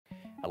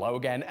Hello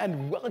again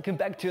and welcome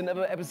back to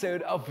another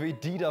episode of the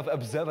Diedorf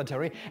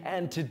Observatory,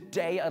 and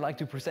today I'd like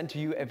to present to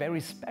you a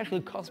very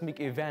special cosmic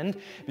event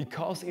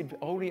because it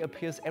only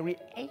appears every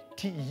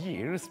 80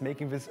 years,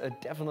 making this a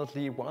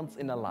definitely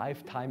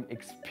once-in-a-lifetime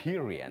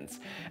experience.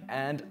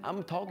 And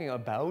I'm talking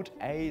about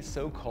a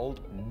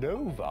so-called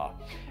nova.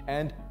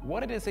 And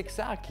what it is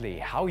exactly,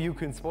 how you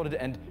can spot it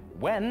and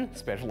when,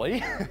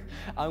 especially,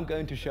 I'm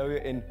going to show you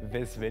in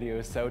this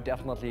video, so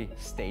definitely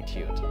stay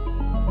tuned.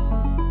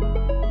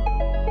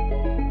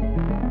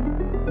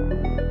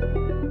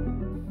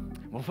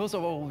 Well, first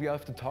of all, we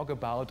have to talk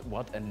about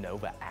what a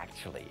nova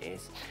actually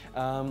is.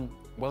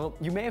 Well,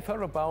 you may have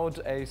heard about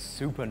a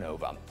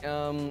supernova.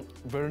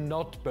 They're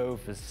not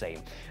both the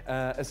same.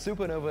 A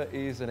supernova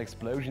is an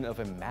explosion of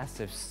a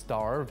massive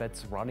star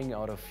that's running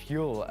out of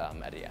fuel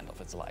at the end of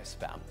its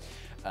lifespan.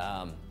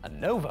 A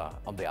nova,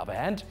 on the other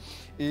hand,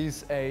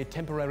 is a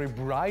temporary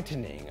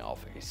brightening of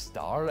a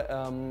star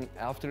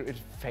after it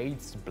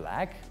fades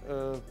black,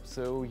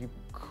 so you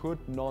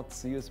could not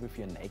see us with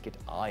your naked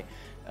eye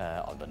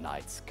on the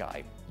night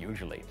sky,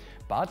 usually.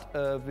 But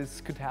this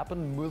could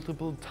happen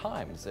multiple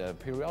times,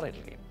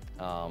 periodically.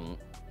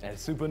 A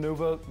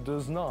supernova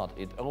does not.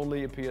 It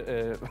only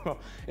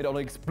it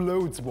only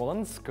explodes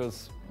once,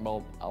 because,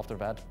 well, after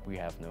that we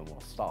have no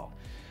more star.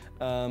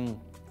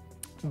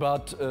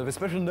 But the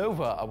special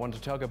nova I want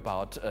to talk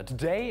about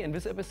today in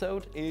this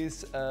episode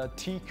is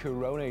T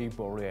Coronae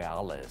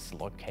Borealis,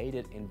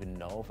 located in the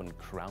northern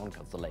crown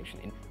constellation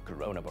in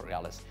Coronae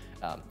Borealis.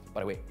 By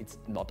the way, it's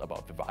not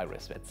about the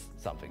virus, that's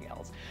something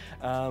else.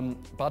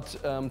 But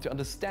to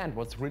understand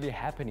what's really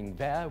happening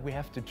there, we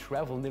have to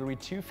travel nearly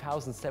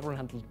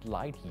 2,700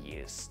 light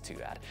years to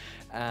that.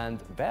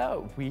 And there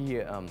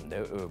we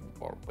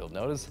will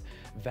notice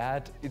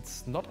that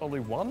it's not only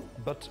one,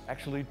 but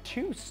actually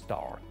two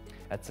stars.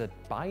 It's a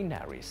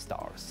binary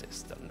star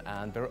system,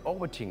 and they're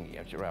orbiting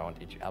around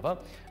each other.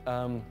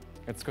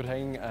 It's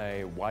containing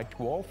a white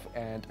dwarf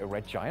and a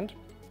red giant.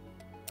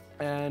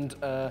 And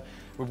the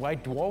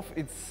white dwarf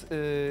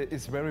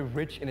is very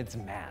rich in its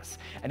mass,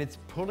 and it's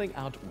pulling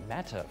out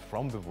matter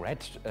from the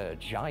red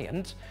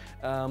giant,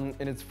 and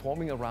it's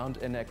forming around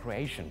an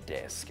accretion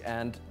disk.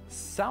 And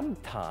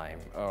sometime,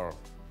 or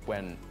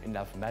when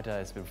enough matter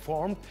has been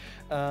formed,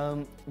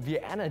 the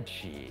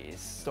energy is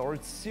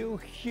stored so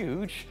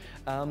huge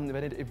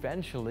that it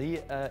eventually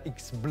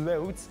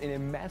explodes in a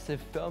massive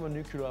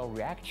thermonuclear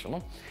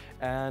reaction.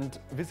 And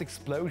this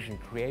explosion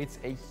creates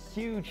a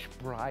huge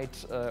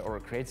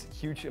creates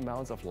huge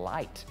amounts of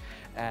light.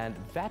 And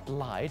that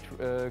light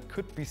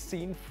could be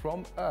seen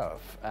from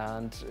Earth,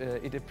 and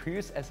it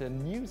appears as a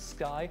new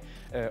sky,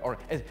 or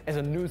as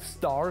a new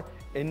star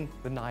in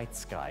the night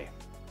sky.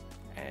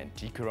 And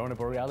T Coronae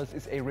Borealis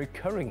is a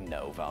recurring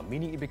nova,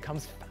 meaning it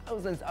becomes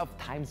thousands of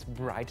times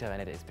brighter than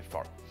it is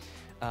before.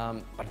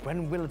 But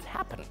when will it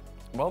happen?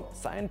 Well,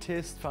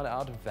 scientists found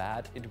out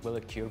that it will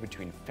occur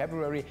between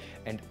February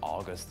and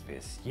August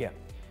this year.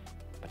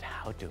 But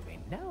how do we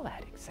know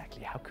that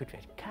exactly? How could we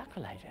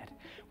calculate that?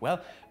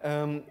 Well,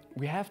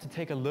 we have to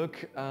take a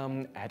look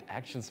at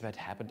actions that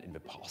happened in the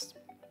past.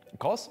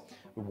 Because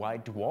the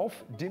white dwarf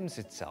dims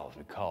itself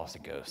because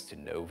it goes to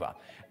nova,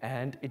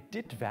 and it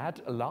did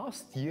that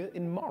last year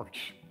in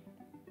March.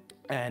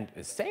 And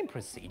the same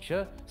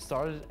procedure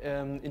started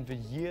in the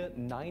year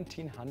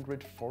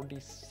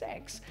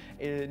 1946,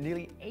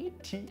 nearly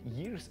 80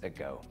 years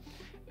ago.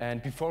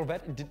 And before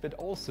that, it did that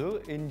also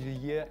in the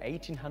year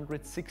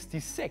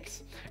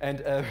 1866. And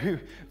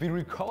the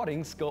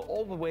recordings go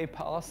all the way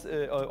past,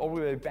 all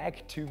the way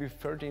back to the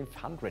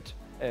 1300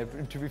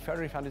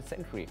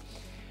 century.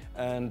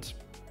 And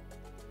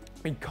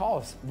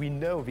because we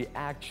know the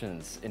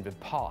actions in the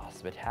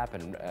past that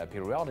happen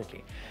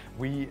periodically,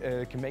 we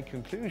can make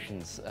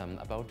conclusions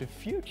about the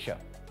future.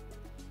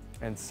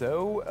 And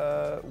so,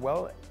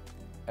 well,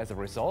 as a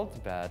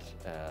result that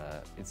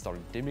it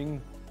started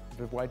dimming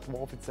the white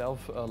dwarf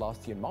itself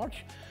last year in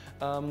March,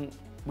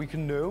 we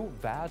can know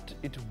that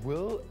it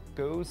will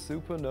go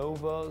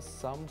supernova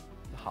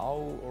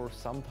somehow or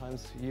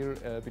sometimes here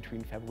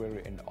between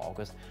February and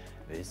August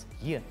this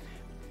year.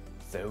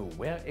 So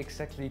where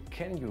exactly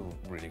can you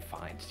really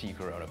find T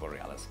Coronae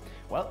Borealis?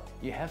 Well,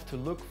 you have to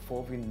look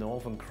for the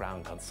northern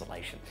crown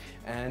constellation,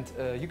 and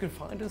you can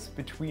find us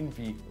between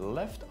the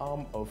left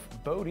arm of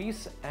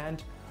Bootes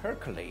and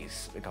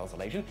Hercules, the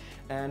constellation,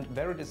 and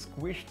there it is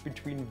squished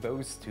between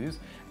those two.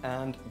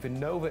 And the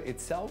nova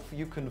itself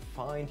you can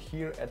find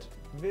here at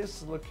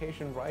this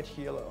location right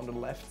here on the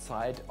left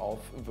side of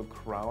the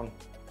crown.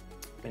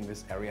 In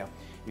this area,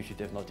 you should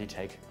definitely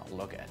take a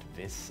look at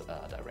this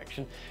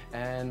direction.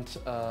 And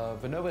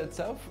the nova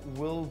itself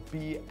will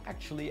be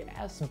actually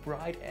as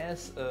bright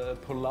as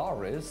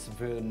Polaris,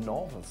 the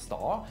northern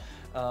star,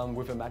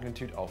 with a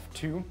magnitude of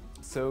 2.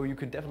 So you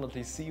can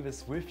definitely see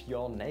this with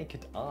your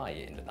naked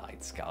eye in the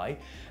night sky,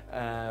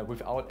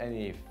 without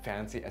any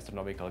fancy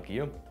astronomical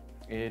gear.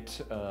 It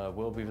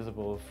will be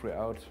visible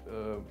throughout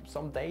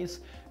some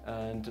days,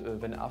 and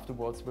then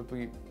afterwards will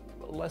be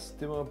less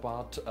dimmer,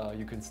 but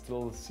you can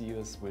still see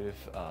us with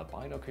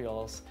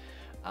binoculars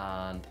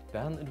and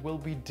then it will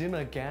be dim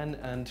again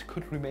and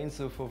could remain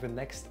so for the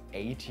next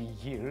 80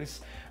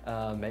 years,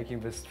 making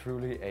this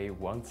truly a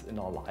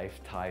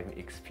once-in-a-lifetime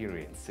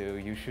experience. So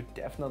you should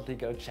definitely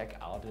go check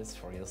out this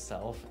for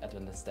yourself at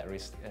the starry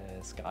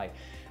sky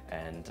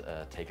and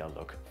take a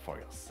look for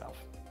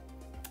yourself.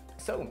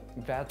 So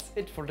that's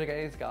it for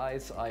today,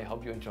 guys. I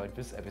hope you enjoyed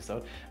this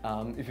episode.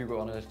 If you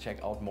want to check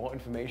out more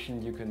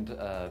information, you can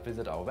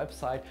visit our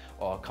website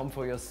or come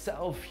for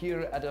yourself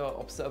here at our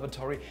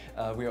observatory.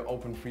 We are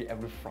open free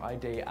every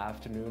Friday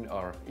afternoon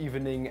or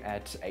evening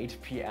at 8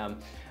 p.m.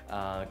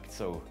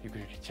 So you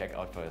can check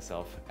out for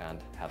yourself and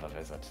have a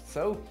visit.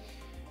 So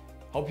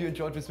hope you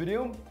enjoyed this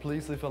video.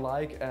 Please leave a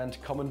like and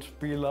comment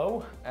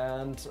below,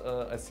 and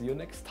I see you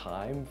next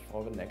time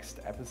for the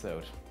next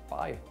episode.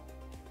 Bye.